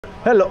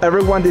Hello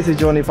everyone, this is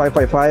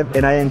Johnny555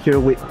 and I am here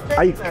with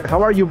Ike.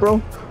 How are you,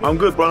 bro? I'm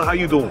good, brother. How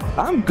you doing?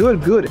 I'm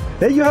good.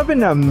 Hey, you have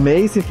an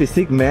amazing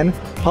physique, man.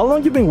 How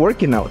long you been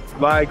working out?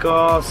 Like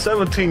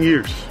 17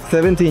 years.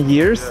 17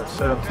 years?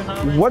 Yeah,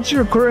 17. What's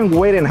your current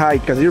weight and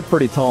height? Because you're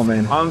pretty tall,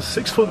 man. I'm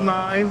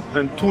 6'9"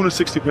 and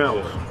 260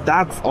 pounds.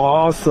 That's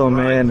awesome,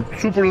 man.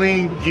 Super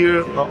lean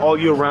year, all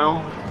year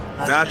round.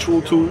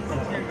 Natural too.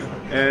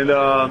 And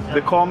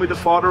they call me the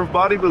father of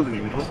bodybuilding,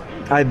 you know?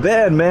 I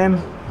bet,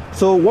 man.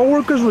 So what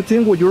workout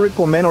routine would you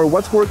recommend, or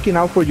what's working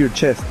out for your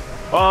chest?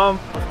 Of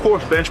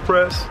course, bench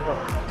press.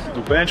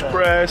 The bench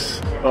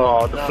press,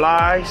 the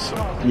flies.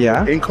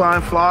 Yeah.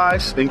 Incline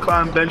flies,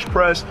 incline bench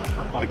press.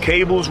 The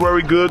cable's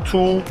very good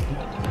too.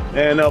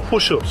 And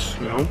push-ups,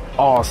 you know.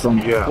 Awesome.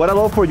 Yeah. What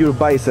about for your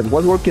bicep?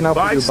 What's working out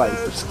for your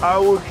bicep? I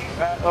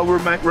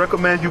would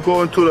recommend you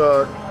go into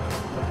the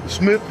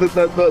Smith,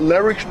 the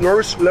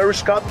Larry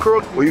Scott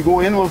curl, where you go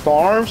in with the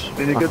arms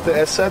and you get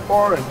the set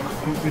bar and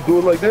you do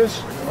it like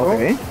this.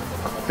 Okay.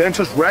 Then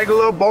just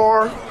regular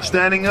bar,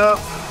 standing up,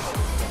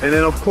 and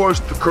then of course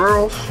the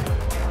curls,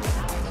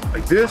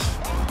 like this,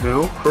 you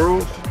know,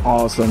 curls.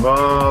 Awesome.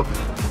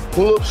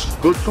 Pull-ups,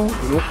 good too,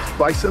 you know,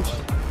 biceps.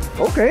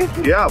 Okay.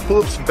 Yeah,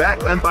 pull-ups,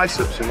 back and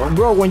biceps, you know.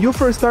 Bro, when you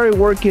first started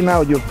working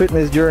out your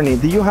fitness journey,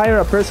 did you hire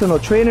a personal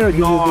trainer or you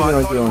No, just did it I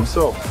on thought your it own?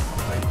 myself.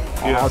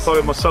 Yeah, I thought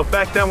it myself.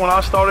 Back then when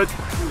I started,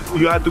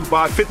 you had to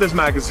buy fitness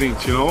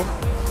magazines, you know,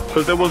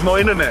 because there was no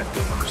internet.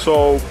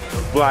 So,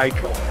 like,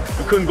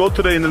 you couldn't go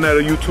to the internet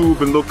or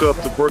YouTube and look up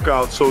the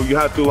workout. So you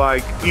had to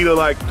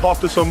either talk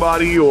to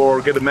somebody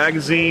or get a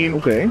magazine.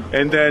 Okay.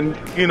 And then,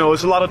 you know,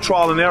 it's a lot of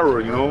trial and error,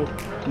 you know.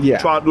 Yeah.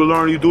 Try to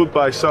learn, you do it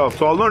by yourself.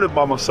 So I learned it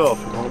by myself.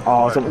 You know?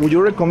 Awesome. Would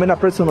you recommend a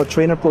personal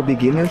trainer for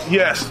beginners?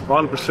 Yes,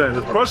 100%.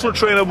 The personal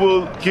trainer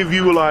will give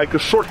you like a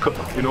shortcut,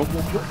 you know,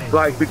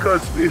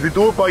 because if you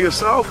do it by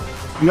yourself,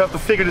 you have to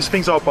figure these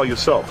things out by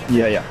yourself.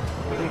 Yeah.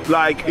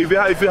 Like if you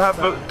have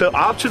the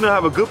option to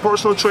have a good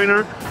personal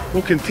trainer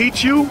who can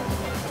teach you,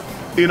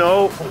 you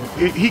know,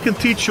 he can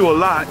teach you a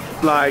lot,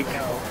 like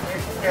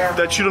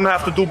that you don't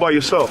have to do by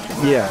yourself.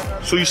 Yeah.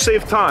 So you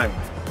save time.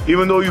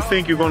 Even though you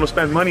think you're going to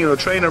spend money on a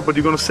trainer, but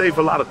you're going to save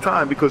a lot of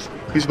time because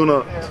he's going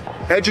to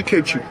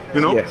educate you, you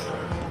know? Yes.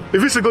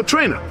 If he's a good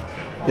trainer.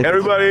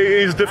 Everybody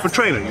is a different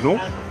trainer, you know?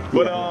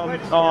 But,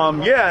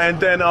 yeah, and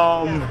then,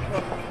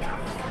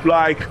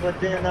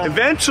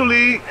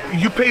 eventually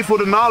you pay for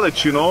the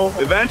knowledge, you know?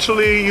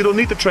 Eventually you don't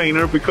need the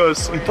trainer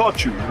because he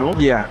taught you, you know?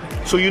 Yeah.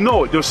 So you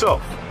know it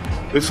yourself.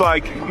 It's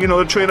like, you know,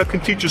 the trainer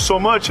can teach you so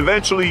much,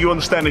 eventually you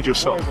understand it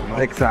yourself. You know?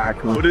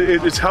 Exactly. But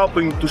it's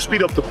helping to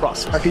speed up the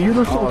process. Okay, you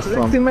know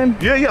something, man?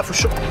 Yeah, for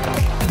sure.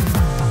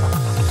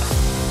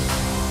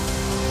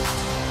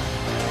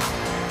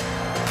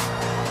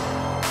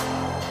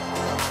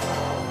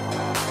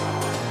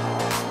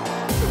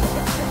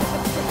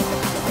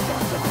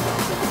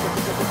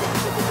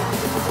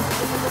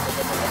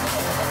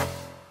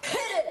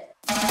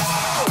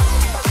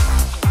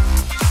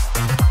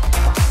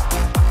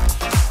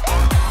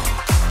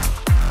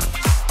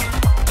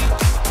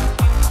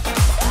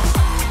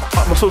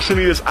 My social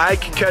media is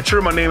Ike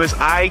Catcher. My name is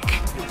Ike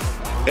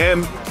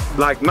M,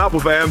 like not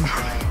with M.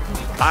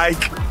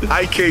 Ike,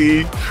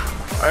 I-K-E.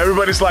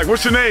 Everybody's like,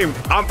 what's your name?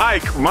 I'm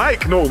Ike.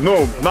 Mike? No,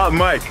 not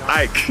Mike.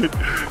 Ike.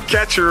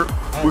 Catcher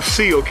with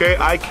C, okay?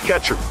 Ike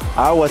Catcher.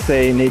 I was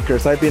saying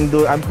Nickers. I've been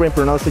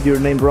pronouncing your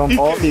name wrong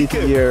all these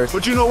years.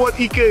 But you know what?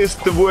 Ike is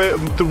the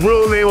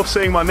real name of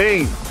saying my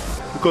name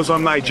because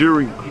I'm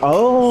Nigerian.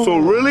 Oh. So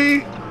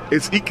really,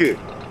 it's Ike.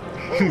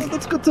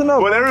 That's good to know.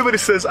 But everybody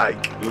says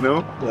Ike, you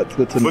know? That's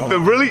good to know. But the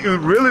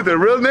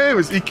real name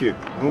is Ike.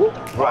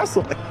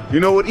 Awesome. You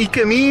know what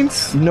Ike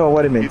means? You know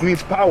what it means? It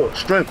means power,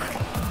 strength.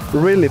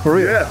 Really, for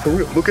real? Yeah, for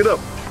real. Look it up.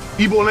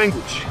 Igbo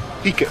language.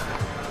 Ike.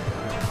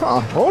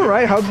 Huh. All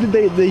right. How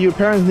did your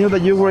parents knew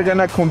that you were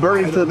gonna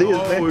convert into this?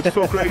 Oh, it's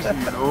so crazy,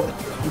 you know?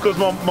 Because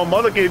my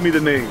mother gave me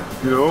the name,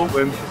 you know?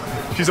 And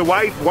she's a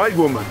white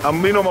woman.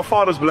 You know, my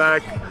father's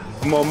black,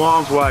 my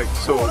mom's white,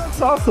 so. That's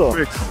awesome.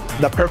 Mixed.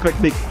 The perfect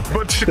mix.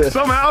 But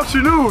somehow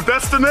she knew,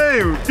 that's the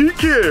name.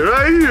 Ike,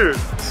 right here.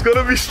 It's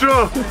gonna be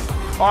strong.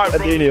 All right,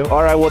 bro.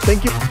 All right, well,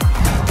 thank you.